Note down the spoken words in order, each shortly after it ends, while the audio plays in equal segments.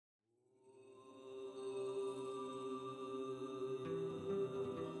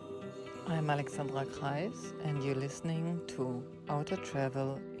I'm Alexandra Kreis, and you're listening to Outer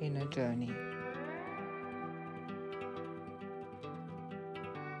Travel in a Journey.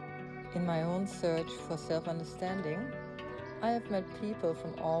 In my own search for self-understanding, I have met people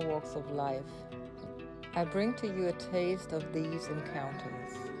from all walks of life. I bring to you a taste of these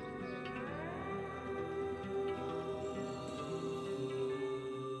encounters.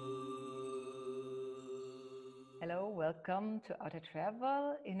 Hello, welcome to Outer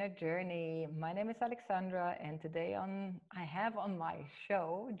Travel in a Journey. My name is Alexandra, and today I have on my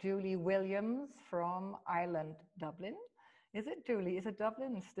show Julie Williams from Ireland, Dublin. Is it Julie? Is it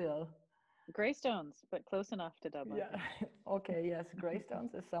Dublin still? Greystones, but close enough to Dublin. Yeah. Okay. Yes.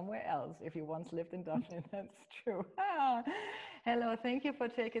 Greystones is somewhere else. If you once lived in Dublin, that's true. Hello. Thank you for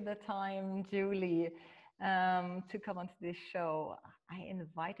taking the time, Julie, to come onto this show. I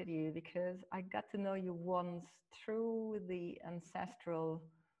invited you because I got to know you once through the ancestral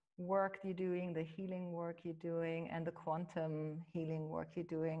work you're doing, the healing work you're doing, and the quantum healing work you're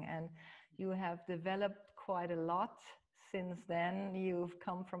doing. And you have developed quite a lot since then. You've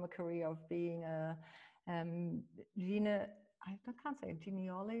come from a career of being a um, I can't say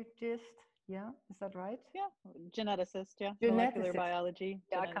genealogist. Yeah, is that right? Yeah, geneticist, yeah, molecular Geneticist. biology.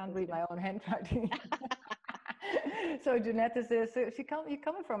 Yeah, I can't read my own handwriting. So geneticist. So you're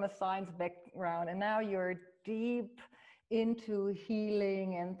coming from a science background, and now you're deep into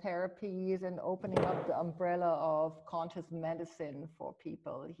healing and therapies and opening up the umbrella of conscious medicine for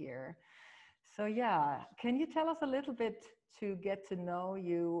people here. So yeah, can you tell us a little bit to get to know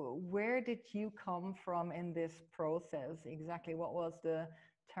you? Where did you come from in this process? Exactly, what was the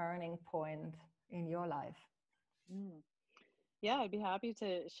turning point in your life? Mm. Yeah, I'd be happy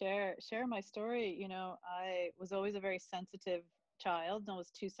to share my story. I was always a very sensitive child. I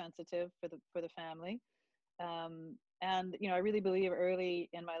was too sensitive for the family. And I really believe early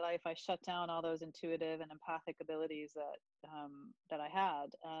in my life I shut down all those intuitive and empathic abilities that I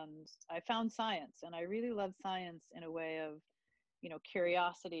had, and I found science, and I really love science in a way of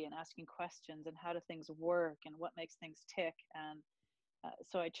curiosity and asking questions and how do things work and what makes things tick. And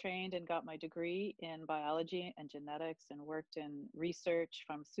so I trained and got my degree in biology and genetics and worked in research,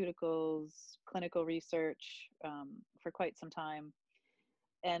 pharmaceuticals, clinical research for quite some time.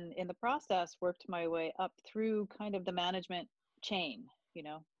 And in the process, worked my way up through kind of the management chain,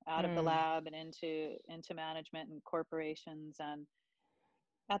 out of the Mm. lab and into management and corporations. And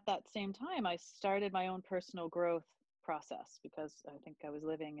at that same time, I started my own personal growth process because I think I was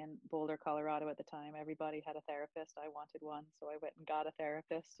living in Boulder, Colorado at the time. Everybody had a therapist. I wanted one. So I went and got a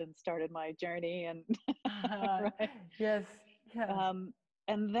therapist and started my journey. And right. Yes, yeah. Um,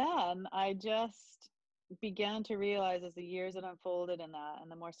 and then I just began to realize as the years had unfolded in that,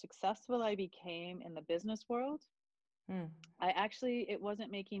 and the more successful I became in the business world, Mm. it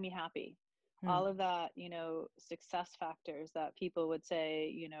wasn't making me happy. Mm. All of that, success factors that people would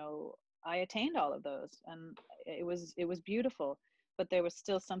say, I attained all of those, and it was beautiful, but there was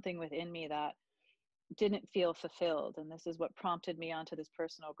still something within me that didn't feel fulfilled. And this is what prompted me onto this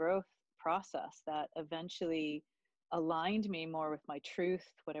personal growth process that eventually aligned me more with my truth,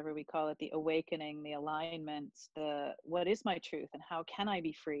 whatever we call it, the awakening, the alignment, the what is my truth and how can I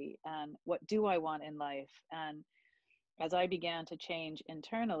be free and what do I want in life. And as I began to change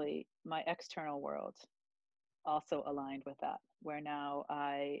internally, my external world also aligned with that, where now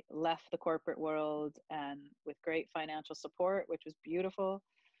I left the corporate world and with great financial support, which was beautiful,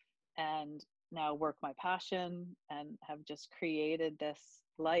 and now work my passion and have just created this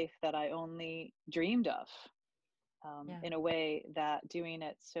life that I only dreamed of, Yeah. in a way that doing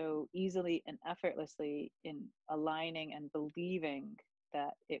it so easily and effortlessly, in aligning and believing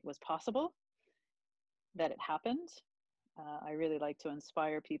that it was possible, that it happened. I really like to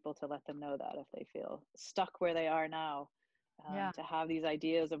inspire people to let them know that if they feel stuck where they are now, Yeah. to have these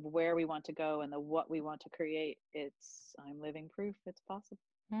ideas of where we want to go and the what we want to create. I'm living proof it's possible.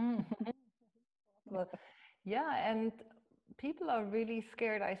 Mm. Well, yeah, and people are really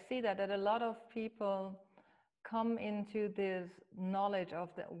scared. I see that a lot of people come into this knowledge of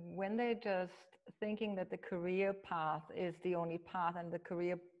the when they're just thinking that the career path is the only path, and the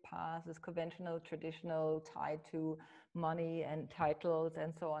career path is conventional, traditional, tied to money and titles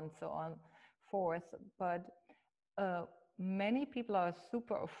and so on forth. But uh, many people are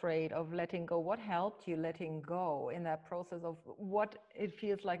super afraid of letting go. What helped you letting go in that process of what it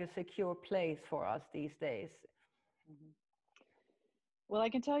feels like a secure place for us these days? Mhm. Well, I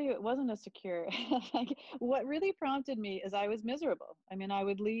can tell you it wasn't a secure. Like, what really prompted me is I was miserable. I mean, I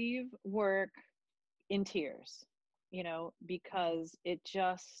would leave work in tears, because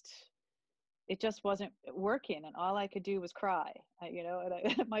it just wasn't working, and all I could do was cry. You know, and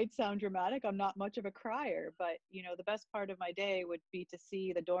it might sound dramatic. I'm not much of a crier, but you know, the best part of my day would be to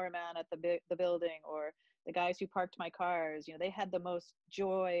see the doorman at the building, or the guys who parked my cars. You know, they had the most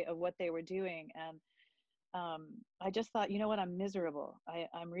joy of what they were doing, and I just thought, you know what, I'm miserable.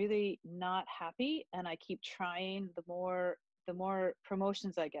 I'm really not happy, and I keep trying. The more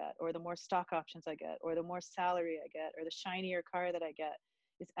promotions I get, or the more stock options I get, or the more salary I get, or the shinier car that I get,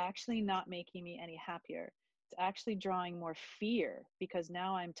 it's actually not making me any happier. It's actually drawing more fear, because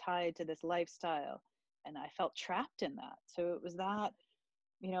now I'm tied to this lifestyle, and I felt trapped in that. So it was that,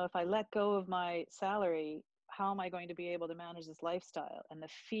 you know, if I let go of my salary, how am I going to be able to manage this lifestyle? And the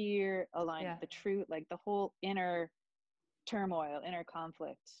fear aligned, Yeah. the truth, like the whole inner turmoil, inner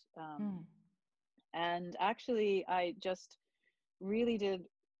conflict. Mm. And actually, I just really did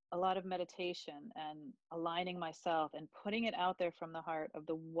a lot of meditation and aligning myself and putting it out there from the heart of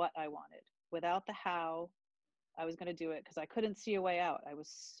the what I wanted, without the how I was going to do it, because I couldn't see a way out. I was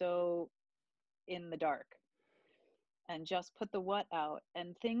so in the dark, and just put the what out,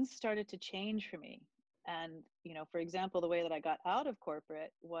 and things started to change for me. And you know, for example, the way that I got out of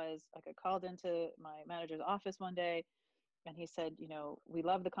corporate was, like, I called into my manager's office one day, and he said, you know, we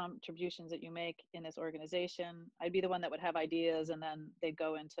love the contributions that you make in this organization. I'd be the one that would have ideas, and then they'd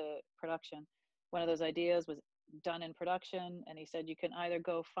go into production. One of those ideas was done in production, and he said, you can either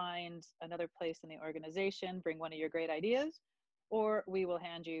go find another place in the organization, bring one of your great ideas, or we will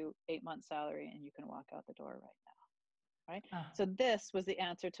hand you 8 months salary and you can walk out the door right now. Right. Ah, So this was the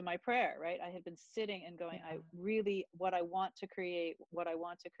answer to my prayer, right? I had been sitting and going, yeah. I really, what I want to create, what I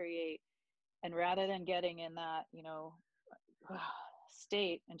want to create. And rather than getting in that, you know,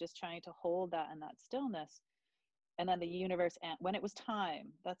 state and just trying to hold that in that stillness, and then the universe, and when it was time,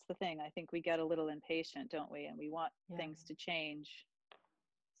 that's the thing, I think we get a little impatient, don't we? And we want Yeah. things to change.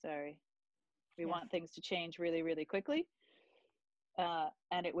 Sorry. We Yes. want things to change really, really quickly.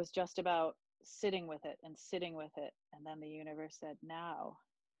 And it was just about sitting with it and sitting with it. And then the universe said, now,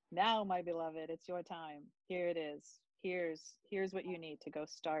 my beloved, it's your time. Here it is. Here's what you need to go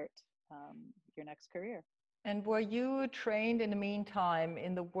start your next career. And were you trained in the meantime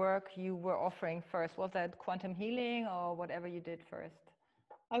in the work you were offering first? Was that quantum healing or whatever you did first?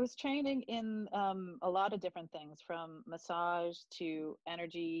 I was training in a lot of different things, from massage to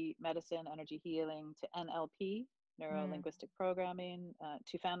energy medicine, energy healing, to NLP, neuro Mm. linguistic programming,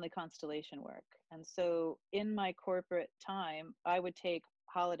 to family constellation work. And so in my corporate time, I would take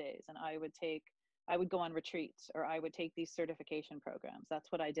holidays, and I would go on retreats, or I would take these certification programs.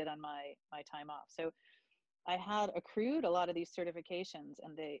 That's what I did on my time off. So I had accrued a lot of these certifications,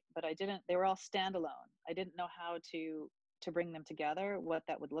 and but I didn't, they were all standalone. I didn't know how to bring them together, what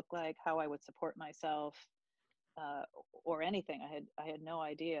that would look like, how I would support myself, uh, or anything. I had no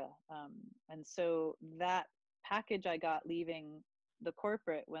idea. And so that package I got leaving the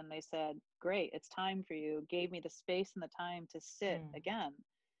corporate, when they said, great, it's time for you, gave me the space and the time to sit Mm. again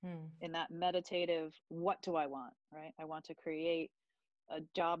Mm. in that meditative, what do I want, right? I want to create a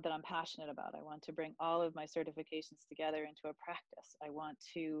job that I'm passionate about. I want to bring all of my certifications together into a practice. I want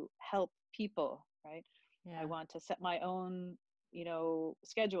to help people, right? I Yeah. want to set my own, you know,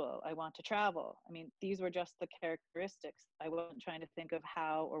 schedule. I want to travel. I mean, these were just the characteristics. I wasn't trying to think of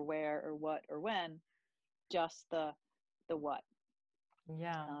how or where or what or when, just the what.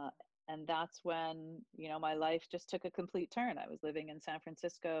 Yeah. Uh, and that's when, you know, my life just took a complete turn. I was living in San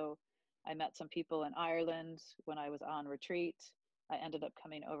Francisco. I met some people in Ireland when I was on retreat. I ended up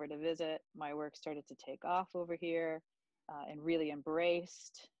coming over to visit. My work started to take off over here, and really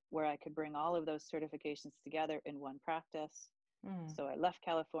embraced where I could bring all of those certifications together in one practice. Mm. So I left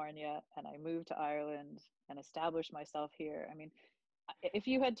California and I moved to Ireland and established myself here. I mean, if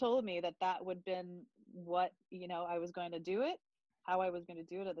you had told me that that would have been what, you know, I was going to do it, how I was going to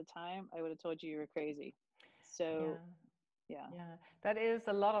do it at the time, I would have told you were crazy. Yeah. So yeah. Yeah. That is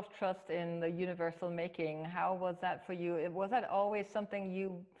a lot of trust in the universal making. How was that for you? Was that always something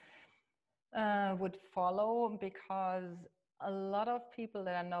you would follow? Because a lot of people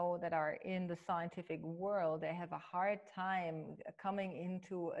that I know that are in the scientific world, they have a hard time coming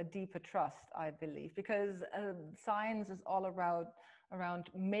into a deeper trust, I believe, because science is all around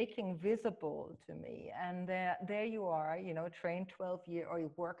making visible to me. And there you are, you know, trained 12 year, or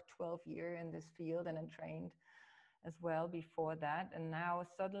you worked 12 year in this field, and then trained as well before that, and now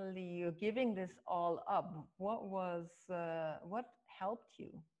suddenly you're giving this all up. What helped you?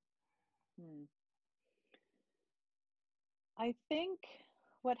 Hmm. I think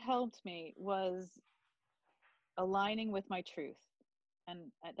what helped me was aligning with my truth.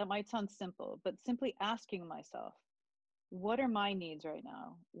 And that might sound simple, but simply asking myself, what are my needs right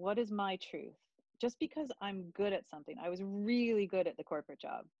now? What is my truth? Just because I'm good at something, I was really good at the corporate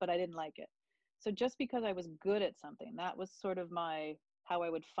job, but I didn't like it. So just because I was good at something, that was sort of my, how I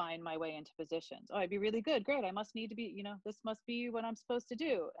would find my way into positions. Oh, I'd be really good. Great. I must need to be, this must be what I'm supposed to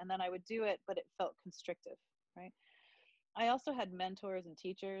do. And then I would do it, but it felt constrictive, right? I also had mentors and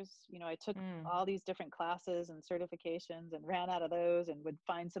teachers. I took Mm. all these different classes and certifications and ran out of those and would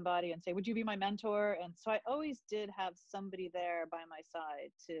find somebody and say, would you be my mentor? And so I always did have somebody there by my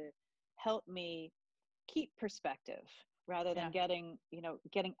side to help me keep perspective rather than Yeah. getting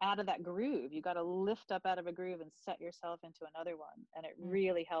out of that groove. You got to lift up out of a groove and set yourself into another one. And it Mm.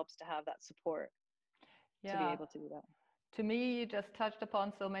 really helps to have that support to be Yeah. able to do that. To me, you just touched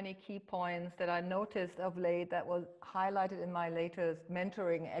upon so many key points that I noticed of late that was highlighted in my latest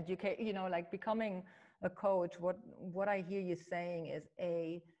mentoring educate, like becoming a coach. What I hear you saying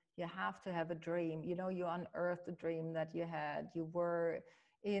is you have to have a dream. You unearthed the dream that you had. You were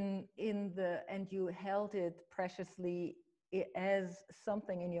and you held it preciously as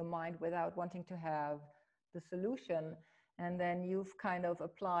something in your mind without wanting to have the solution. And then you've kind of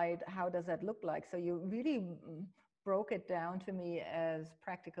applied, how does that look like? So you really broke it down to me as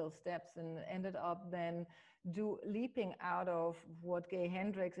practical steps and ended up then leaping out of what Gay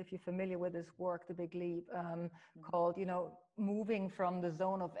Hendricks, if you're familiar with his work, The Big Leap, called, moving from the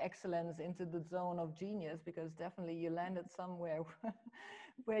zone of excellence into the zone of genius, because definitely you landed somewhere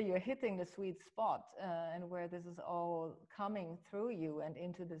where you're hitting the sweet spot and where this is all coming through you and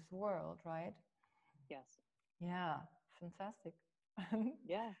into this world, right? Yes. Yeah, fantastic.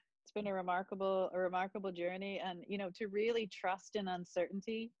 Yeah, it's been a remarkable journey. And to really trust in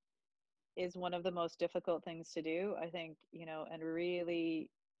uncertainty is one of the most difficult things to do, I think. And really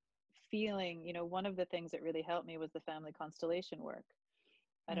feeling, one of the things that really helped me was the family constellation work.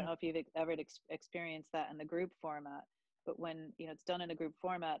 I don't Mm. know if you've ever experienced that in the group format, but when it's done in a group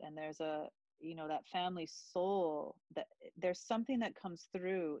format and there's that family soul, that there's something that comes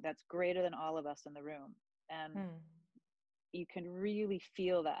through that's greater than all of us in the room. And Mm. you can really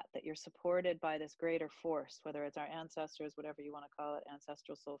feel that you're supported by this greater force, whether it's our ancestors, whatever you want to call it,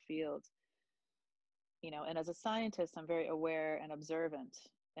 ancestral soul fields. And as a scientist, I'm very aware and observant.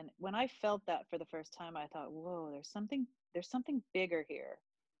 And when I felt that for the first time, I thought, whoa, there's something bigger here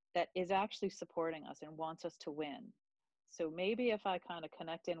that is actually supporting us and wants us to win. So maybe if I kind of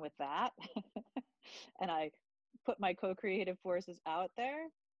connect in with that and I put my co-creative forces out there,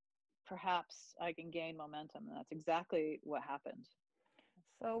 perhaps I can gain momentum. And that's exactly what happened.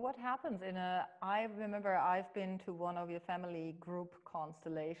 So what happens I remember I've been to one of your family group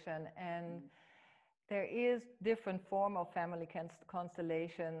constellation, and Mm-hmm. there is different form of family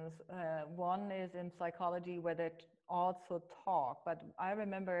constellations. One is in psychology where they also talk, but I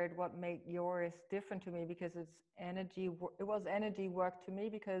remembered what made yours different to me because it was energy work to me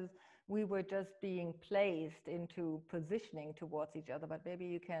because we were just being placed into positioning towards each other. But maybe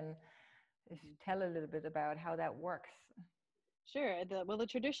you can Mm-hmm. tell a little bit about how that works. Sure. The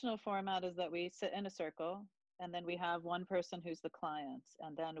traditional format is that we sit in a circle and then we have one person who's the client,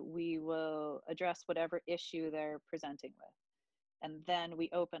 and then we will address whatever issue they're presenting with. And then we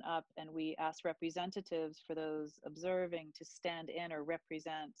open up and we ask representatives for those observing to stand in or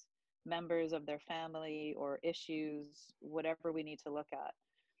represent members of their family or issues, whatever we need to look at.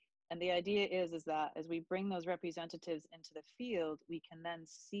 And the idea is that as we bring those representatives into the field, we can then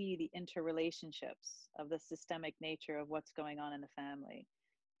see the interrelationships of the systemic nature of what's going on in the family.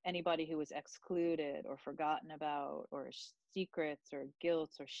 Anybody who was excluded or forgotten about, or secrets or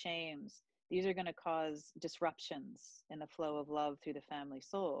guilt or shames, these are going to cause disruptions in the flow of love through the family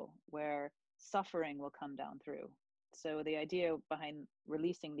soul, where suffering will come down through. So the idea behind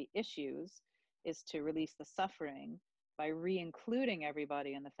releasing the issues is to release the suffering by re-including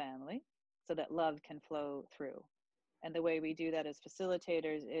everybody in the family so that love can flow through. And the way we do that as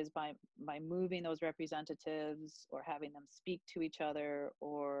facilitators is by moving those representatives or having them speak to each other,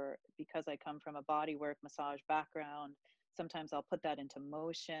 or because I come from a bodywork massage background, sometimes I'll put that into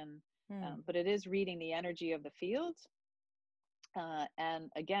motion. Hmm. But it is reading the energy of the field.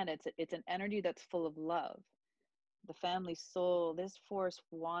 And again, it's an energy that's full of love. The family soul, this force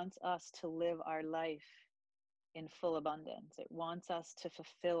wants us to live our life in full abundance. It wants us to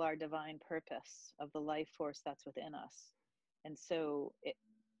fulfill our divine purpose of the life force that's within us. And so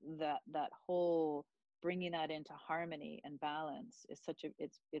that whole bringing that into harmony and balance is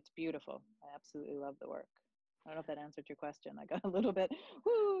it's beautiful. I absolutely love the work. I don't know if that answered your question. I got a little bit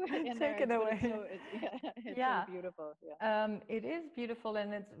woo in there, Take it but away. it's so Yeah, beautiful. Yeah. it is beautiful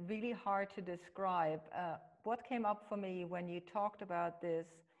and it's really hard to describe. What came up for me when you talked about this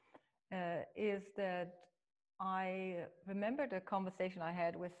is that I remembered a conversation I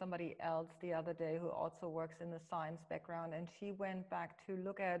had with somebody else the other day who also works in the science background, and she went back to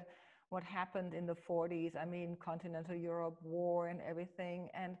look at what happened in the 40s. I mean, continental Europe, war and everything,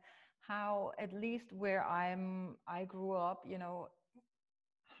 and how, at least where I grew up,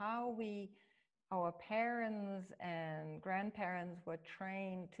 how our parents and grandparents were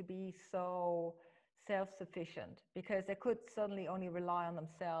trained to be so self-sufficient because they could suddenly only rely on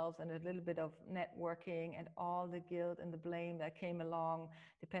themselves, and a little bit of networking and all the guilt and the blame that came along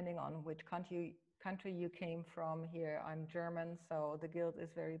depending on which country you came from. Here I'm German, so the guilt is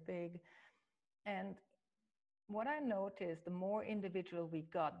very big. And what I noticed, the more individual we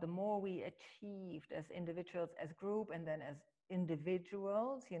got, the more we achieved as individuals, as group, and then as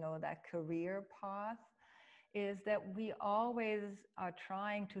individuals, that career path, is that we always are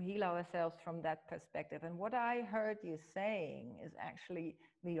trying to heal ourselves from that perspective. And what I heard you saying is actually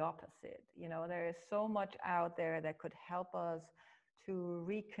the opposite. There is so much out there that could help us to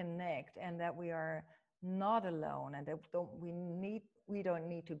reconnect, and that we are not alone, and that we don't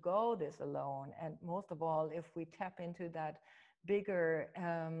need to go this alone. And most of all, if we tap into that bigger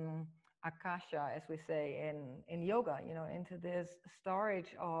akasha, as we say in yoga, into this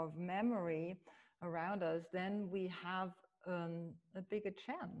storage of memory around us, then we have a bigger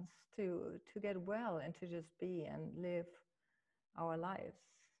chance to get well and to just be and live our lives.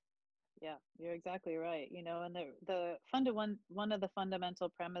 Yeah, you're exactly right. And one of the fundamental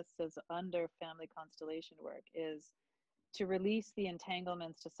premises under family constellation work is to release the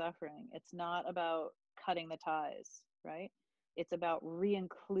entanglements to suffering. It's not about cutting the ties, right? It's about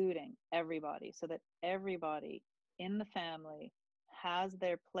re-including everybody so that everybody in the family has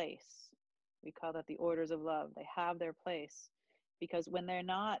their place. We call that the orders of love. They have their place, because when they're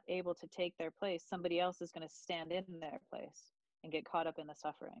not able to take their place, somebody else is going to stand in their place and get caught up in the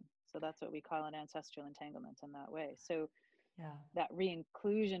suffering. So that's what we call an ancestral entanglement in that way. So Yeah. that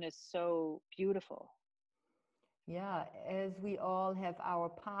re-inclusion is so beautiful. Yeah, as we all have our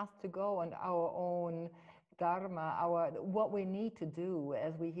path to go and our own dharma, our what we need to do,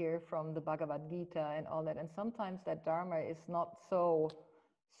 as we hear from the Bhagavad Gita and all that. And sometimes that dharma is not so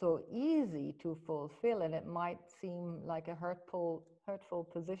easy to fulfill, and it might seem like a hurtful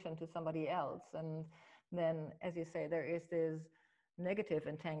position to somebody else. And then, as you say, there is this negative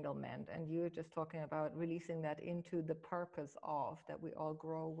entanglement, and you're just talking about releasing that into the purpose of that we all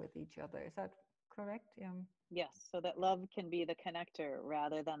grow with each other. Is that correct? Yeah. Yes, so that love can be the connector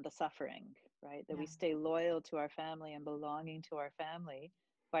rather than the suffering, right? That Yeah. we stay loyal to our family and belonging to our family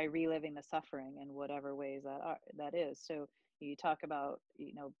by reliving the suffering in whatever ways that is. So you talk about,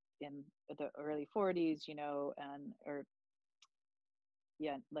 in the early 40s, and or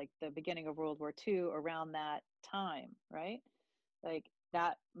yeah, like the beginning of World War II, around that time, right? Like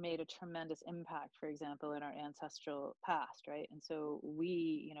that made a tremendous impact, for example, in our ancestral past, right? And so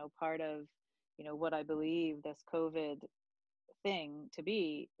we, part of, what I believe this COVID thing to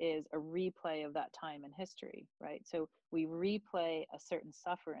be is a replay of that time in history, right? So we replay a certain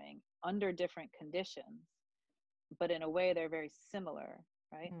suffering under different conditions, but in a way they're very similar,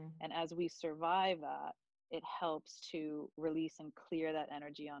 right? Mm. And as we survive that, it helps to release and clear that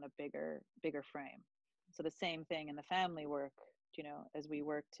energy on a bigger frame. So the same thing in the family work, as we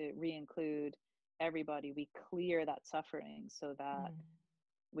work to re-include everybody, we clear that suffering so that Mm.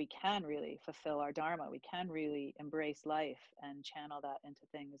 we can really fulfill our dharma. We can really embrace life and channel that into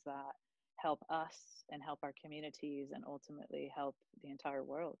things that help us and help our communities and ultimately help the entire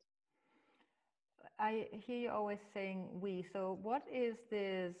world. I hear you always saying we. So what is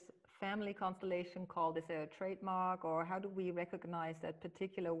this family constellation called? Is it a trademark, or how do we recognize that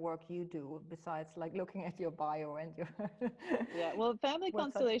particular work you do, besides like looking at your bio and your Yeah, well, family website?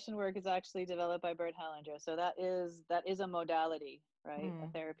 constellation work is actually developed by Bert Hellinger. So that is a modality, right? A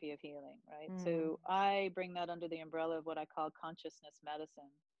Mm. therapy of healing, right? Mm. So I bring that under the umbrella of what I call consciousness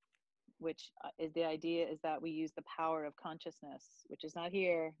medicine, which is the idea is that we use the power of consciousness, which is not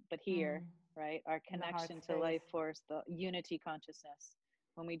here, but here, Mm. right? Our In the heart connection to space. life force, the unity consciousness.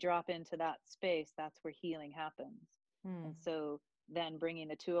 When we drop into that space, that's where healing happens. Mm. And so then bringing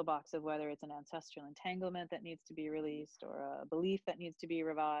the toolbox of whether it's an ancestral entanglement that needs to be released, or a belief that needs to be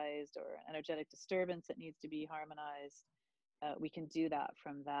revised, or an energetic disturbance that needs to be harmonized, we can do that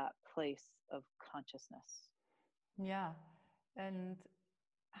from that place of consciousness. Yeah. And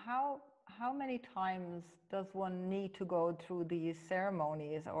how many times does one need to go through these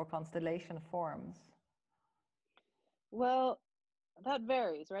ceremonies or constellation forms? Well, that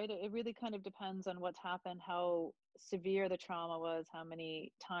varies, right? It really kind of depends on what's happened, how severe the trauma was, how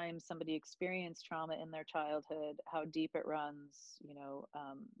many times somebody experienced trauma in their childhood, how deep it runs,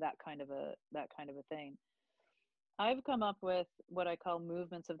 that kind of a thing. I've come up with what I call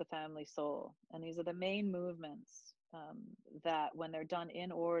movements of the family soul. And these are the main movements that, when they're done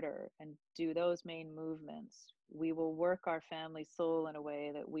in order and do those main movements, we will work our family soul in a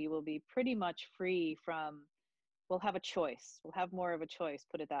way that we will be pretty much free from, we'll have a choice. We'll have more of a choice,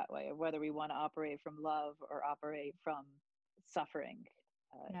 put it that way, of whether we want to operate from love or operate from suffering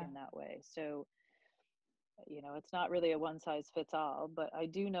in that way. So, it's not really a one size fits all, but I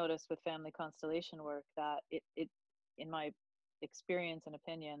do notice with family constellation work that it in my experience and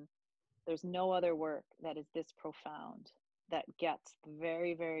opinion, there's no other work that is this profound, that gets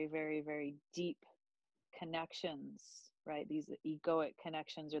very, very, very, very deep connections, right? These egoic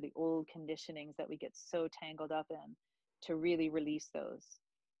connections, or the old conditionings that we get so tangled up in, to really release those.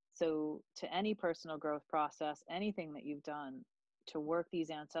 So to any personal growth process, anything that you've done to work these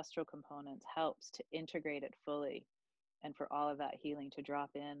ancestral components helps to integrate it fully, and for all of that healing to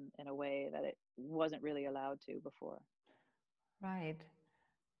drop in a way that it wasn't really allowed to before. Right.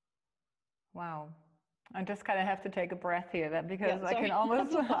 Wow. I just kind of have to take a breath here, that because I can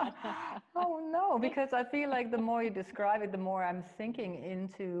almost oh no, because I feel like the more you describe it, the more I'm sinking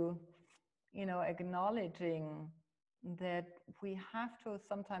into, acknowledging that we have to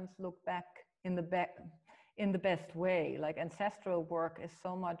sometimes look back in the best way. Like ancestral work is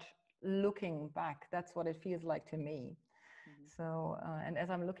so much looking back. That's what it feels like to me. So, and as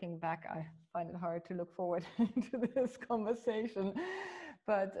I'm looking back, I find it hard to look forward into this conversation.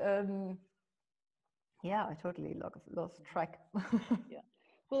 But yeah, I totally lost track. Yeah.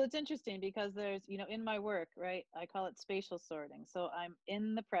 Well, it's interesting because there's, in my work, right, I call it spatial sorting. So I'm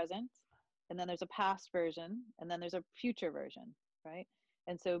in the present, and then there's a past version, and then there's a future version, right?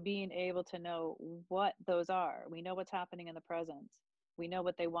 And so being able to know what those are, we know what's happening in the present, we know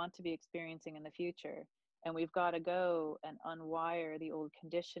what they want to be experiencing in the future, and we've got to go and unwire the old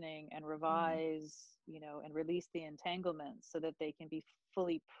conditioning and revise, and release the entanglements so that they can be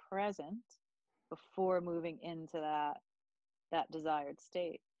fully present before moving into that desired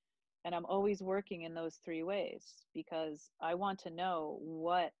state. And I'm always working in those three ways, because I want to know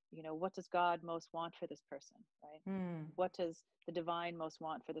what does God most want for this person, right? What does the divine most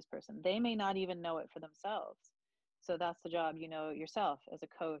want for this person? They may not even know it for themselves. So that's the job, yourself as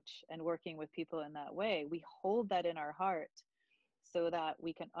a coach, and working with people in that way. We hold that in our heart so that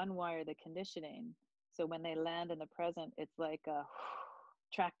we can unwire the conditioning. So when they land in the present, it's like a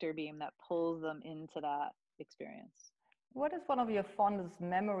tractor beam that pulls them into that experience. What is one of your fondest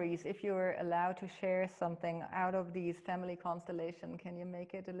memories, if you're allowed to share something out of these family constellation? Can you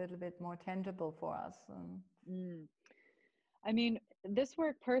make it a little bit more tangible for us? I mean, this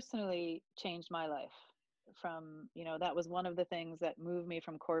work personally changed my life. From, that was one of the things that moved me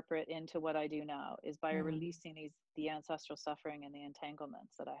from corporate into what I do now, is by releasing the ancestral suffering and the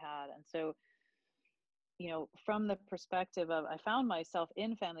entanglements that I had. And so, from the perspective of, I found myself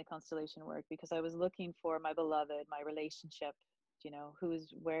in family constellation work because I was looking for my beloved, my relationship,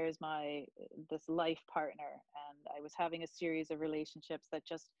 where's this life partner. And I was having a series of relationships that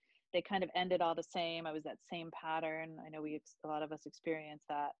they kind of ended all the same. I was that same pattern. I know a lot of us experience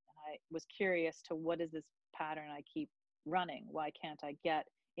that. And I was curious to, what is this pattern I keep running? Why can't I get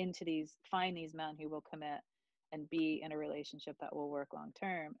into find these men who will commit and be in a relationship that will work long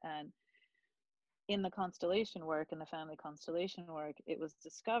term? And in the constellation work, in the family constellation work, it was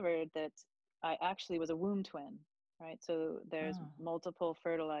discovered that I actually was a womb twin, right? So there's multiple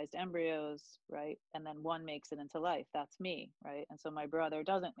fertilized embryos, right? And then one makes it into life. That's me, right? And so my brother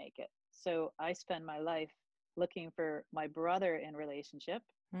doesn't make it. So I spend my life looking for my brother in relationship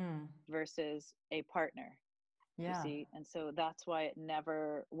versus a partner, you see? And so that's why it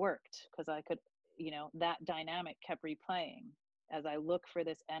never worked, because I could, that dynamic kept replaying. As I look for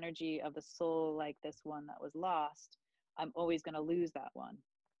this energy of the soul, like this one that was lost, I'm always going to lose that one.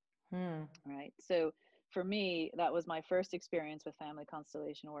 Right. So for me, that was my first experience with family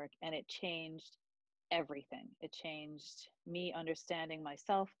constellation work, and it changed everything. It changed me understanding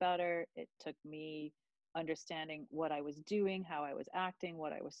myself better. It took me understanding what I was doing, how I was acting,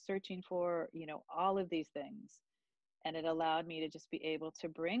 what I was searching for, all of these things. And it allowed me to just be able to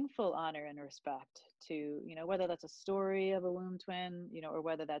bring full honor and respect to, whether that's a story of a womb twin, or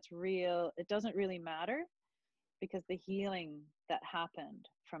whether that's real, it doesn't really matter, because the healing that happened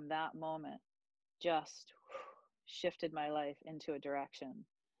from that moment just shifted my life into a direction.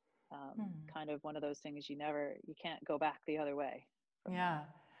 Kind of one of those things you can't go back the other way.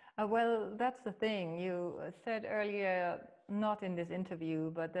 Well, that's the thing. You said earlier, not in this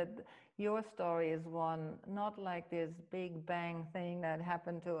interview, but that your story is not like this big bang thing that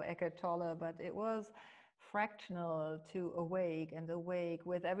happened to Eckhart Tolle, but it was fractional to awake and awake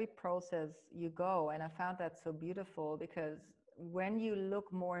with every process you go. And I found that so beautiful, because when you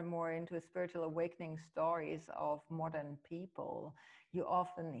look more and more into spiritual awakening stories of modern people, you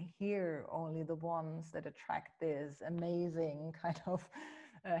often hear only the ones that attract this amazing kind of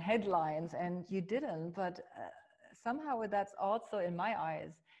headlines, and you didn't. But somehow that's also, in my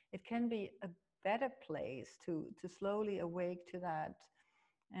eyes, it can be a better place to slowly awake to that,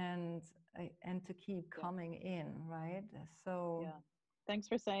 and and to keep Yeah. coming in, right? So Yeah. Thanks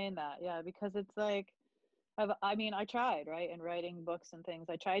for saying that. Yeah, because it's like, I mean, I tried, right? In writing books and things,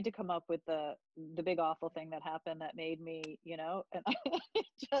 I tried to come up with the big awful thing that happened that made me, and I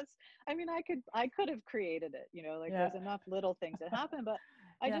just, I mean, I could have created it, like yeah, there's enough little things that happen, but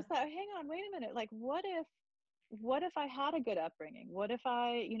I yeah, just thought, hang on, wait a minute, like what if I had a good upbringing? What if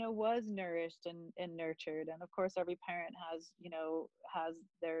I, was nourished and nurtured? And of course, every parent has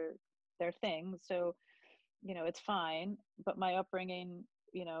their thing. So, it's fine. But my upbringing,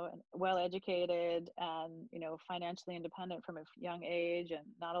 well educated and, financially independent from a young age, and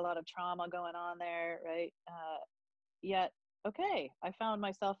not a lot of trauma going on there, right? Yet, okay, I found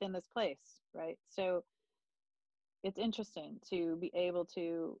myself in this place, right? So it's interesting to be able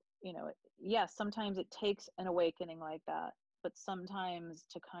to, yes, sometimes it takes an awakening like that, but sometimes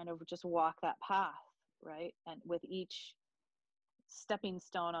to kind of just walk that path, right? And with each stepping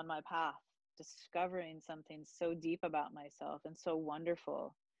stone on my path, discovering something so deep about myself and so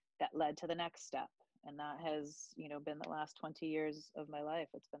wonderful that led to the next step. And that has, been the last 20 years of my life.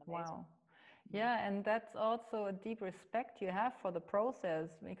 It's been amazing. wow. Yeah, and that's also a deep respect you have for the process,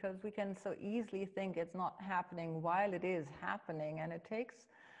 because we can so easily think it's not happening while it is happening. And it takes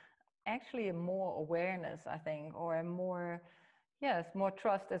actually a more awareness, I think, or a more, yes, more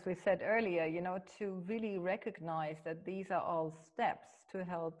trust, as we said earlier, to really recognize that these are all steps to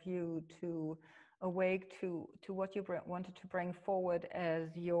help you to awake to what you wanted to bring forward as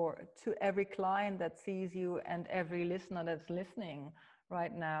to every client that sees you and every listener that's listening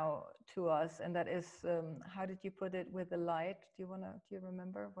right now to us. And that is, how did you put it with the light? Do you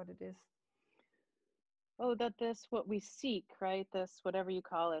remember what it is? Oh, that this, what we seek, right? This, whatever you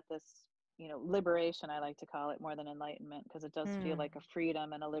call it, this, liberation, I like to call it, more than enlightenment, because it does feel Mm, like a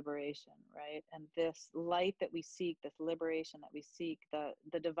freedom and a liberation, right? And this light that we seek, this liberation that we seek,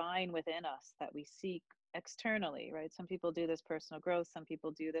 the divine within us that we seek externally, right? Some people do this personal growth, some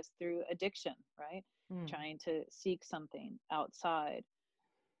people do this through addiction, right? mm, Trying to seek something outside.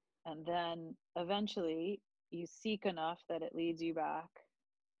 And then eventually you seek enough that it leads you back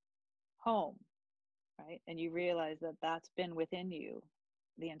home, right? And you realize that that's been within you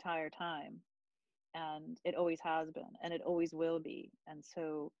the entire time, and it always has been, and it always will be. And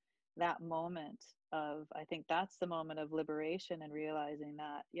so that moment of, I think that's the moment of liberation, and realizing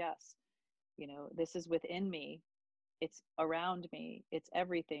that, yes, this is within me, it's around me, it's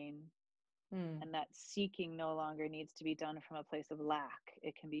everything. mm. And that seeking no longer needs to be done from a place of lack.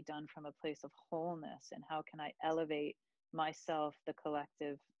 It can be done from a place of wholeness. And how can I elevate myself, the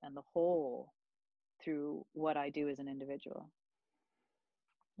collective, and the whole through what I do as an individual?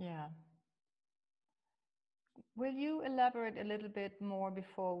 Yeah. Will you elaborate a little bit more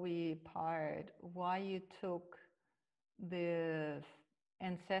before we part why you took the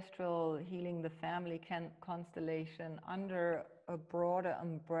ancestral healing the family constellation under a broader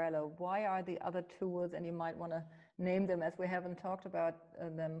umbrella? Why are the other tools, and you might want to name them as we haven't talked about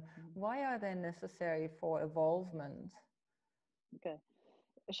them, why are they necessary for evolvement? Okay.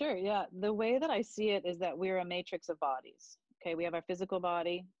 Sure. Yeah. The way that I see it is that we're a matrix of bodies. Okay. We have our physical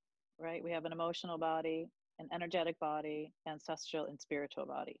body, right? We have an emotional body, an energetic body, ancestral and spiritual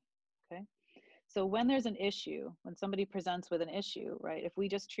body. Okay. So when there's an issue, when somebody presents with an issue, right? If we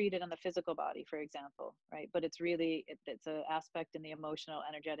just treat it on the physical body, for example, right? But it's really, it's an aspect in the emotional,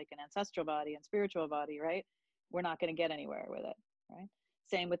 energetic, and ancestral body and spiritual body, right? We're not going to get anywhere with it, right?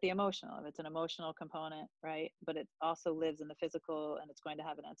 Same with the emotional. If it's an emotional component, right? But it also lives in the physical and it's going to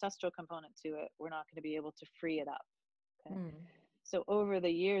have an ancestral component to it, we're not going to be able to free it up. Okay. Mm, So over the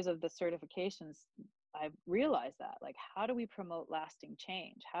years of the certifications, I've realized that, like, how do we promote lasting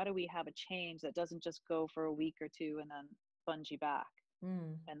change? How do we have a change that doesn't just go for a week or two and then bungee back?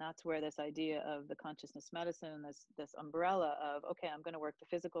 mm, And that's where this idea of the consciousness medicine, this umbrella of, okay, I'm going to work the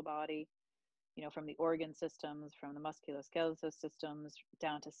physical body, from the organ systems, from the musculoskeletal systems,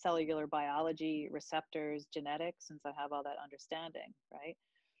 down to cellular biology, receptors, genetics, since I have all that understanding, right?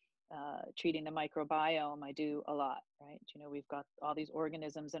 Treating the microbiome, I do a lot, right? We've got all these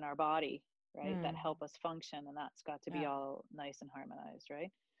organisms in our body, right, that mm. help us function, and that's got to be Yeah. all nice and harmonized,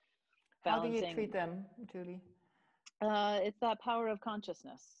 right? How do you Balancing. treat them, Julie? It's that power of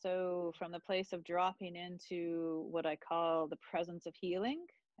consciousness. So from the place of dropping into what I call the presence of healing,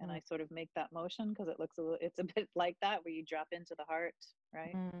 and I sort of make that motion because it's a bit like that, where you drop into the heart,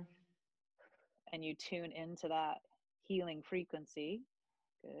 right? And you tune into that healing frequency.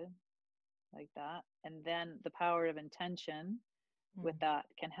 Good. Like that. And then the power of intention with that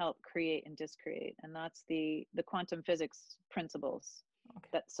can help create and discreate. And that's the quantum physics principles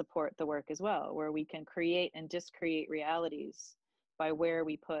that support the work as well, where we can create and discreate realities by where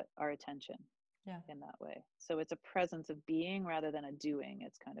we put our attention in that way. So it's a presence of being rather than a doing.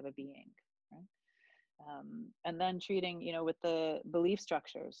 It's kind of a being, right? And then treating, with the belief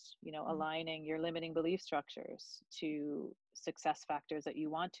structures, aligning your limiting belief structures to success factors that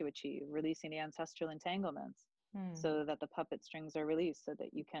you want to achieve, releasing the ancestral entanglements so that the puppet strings are released so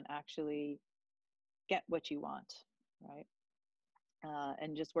that you can actually get what you want, right?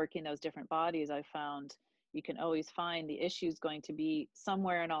 And just working those different bodies, I found you can always find the issues going to be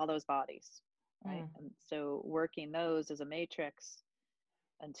somewhere in all those bodies, right? And so working those as a matrix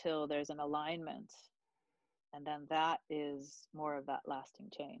until there's an alignment. And then that is more of that lasting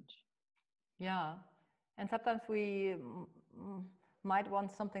change. Yeah. And sometimes we might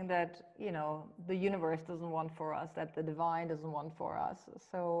want something that, the universe doesn't want for us, that the divine doesn't want for us.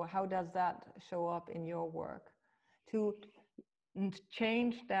 So how does that show up in your work? To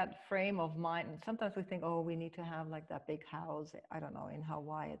change that frame of mind. Sometimes we think, oh, we need to have like that big house, I don't know, in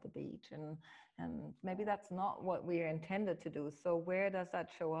Hawaii at the beach. And maybe that's not what we are intended to do. So where does that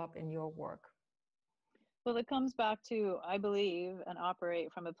show up in your work? Well, it comes back to, I believe and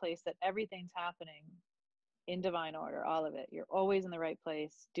operate from a place that everything's happening in divine order, all of it. You're always in the right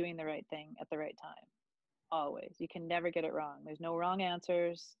place, doing the right thing at the right time. Always. You can never get it wrong. There's no wrong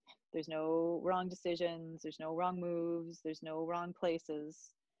answers. There's no wrong decisions. There's no wrong moves. There's no wrong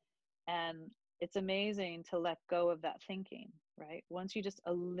places. And it's amazing to let go of that thinking, right? Once you just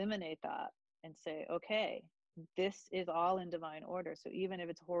eliminate that and say, okay, this is all in divine order. So even if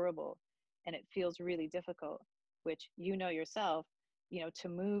it's horrible and it feels really difficult, which yourself, to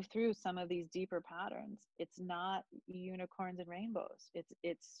move through some of these deeper patterns, it's not unicorns and rainbows.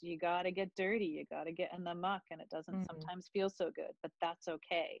 It's you got to get dirty, you got to get in the muck, and it doesn't sometimes feel so good, but that's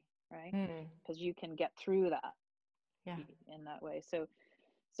okay, right? Because you can get through that in that way.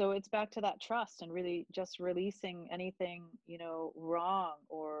 So it's back to that trust and really just releasing anything, wrong,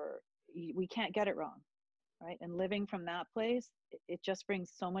 or we can't get it wrong, right? And living from that place, it just brings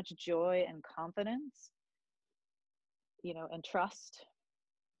so much joy and confidence, and trust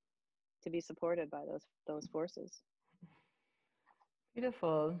to be supported by those forces.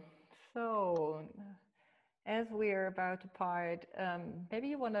 Beautiful. So as we're about to part, maybe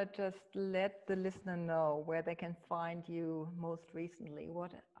you want to just let the listener know where they can find you most recently.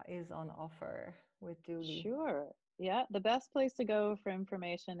 What is on offer with Julie? Sure. Yeah, the best place to go for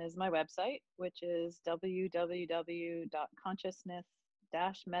information is my website, which is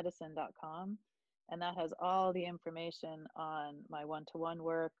www.consciousness-medicine.com. And that has all the information on my one-to-one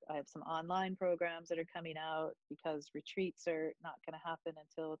work. I have some online programs that are coming out because retreats are not going to happen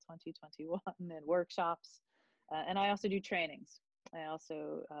until 2021, and workshops. And I also do trainings. I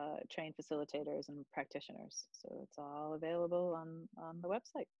also train facilitators and practitioners. So it's all available on the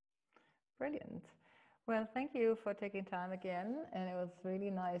website. Brilliant. Well, thank you for taking time again. And it was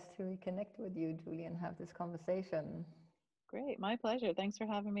really nice to reconnect with you, Julie, and have this conversation. Great. My pleasure. Thanks for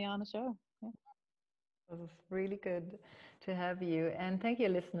having me on the show. Yeah. It was really good to have you. And thank you,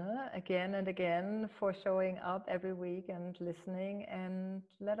 listener, again and again for showing up every week and listening, and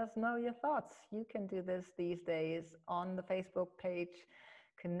let us know your thoughts. You can do this these days on the Facebook page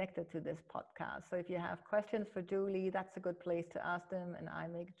connected to this podcast. So if you have questions for Julie, that's a good place to ask them, and I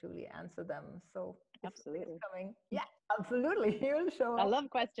make Julie answer them. So absolutely, it's coming. Yeah, absolutely. You'll show up. I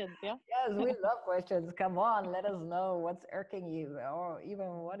love questions. Yeah. Yes, we love questions. Come on, let us know what's irking you, or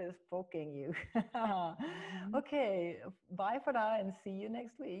even what is poking you. Okay, bye for now, and see you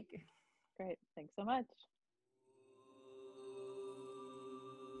next week. Great. Thanks so much.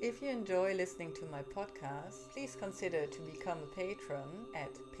 If you enjoy listening to my podcast, please consider to become a patron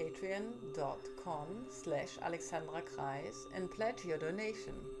at patreon.com/Alexandra Kreis and pledge your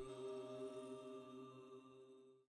donation.